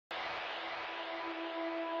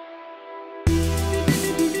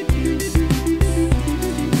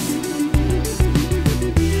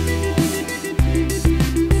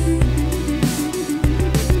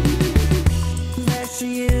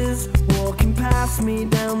pass me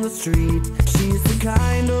down the street. She's the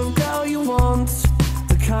kind of girl you want,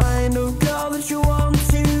 the kind of girl that you want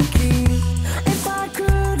to keep. If I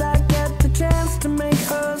could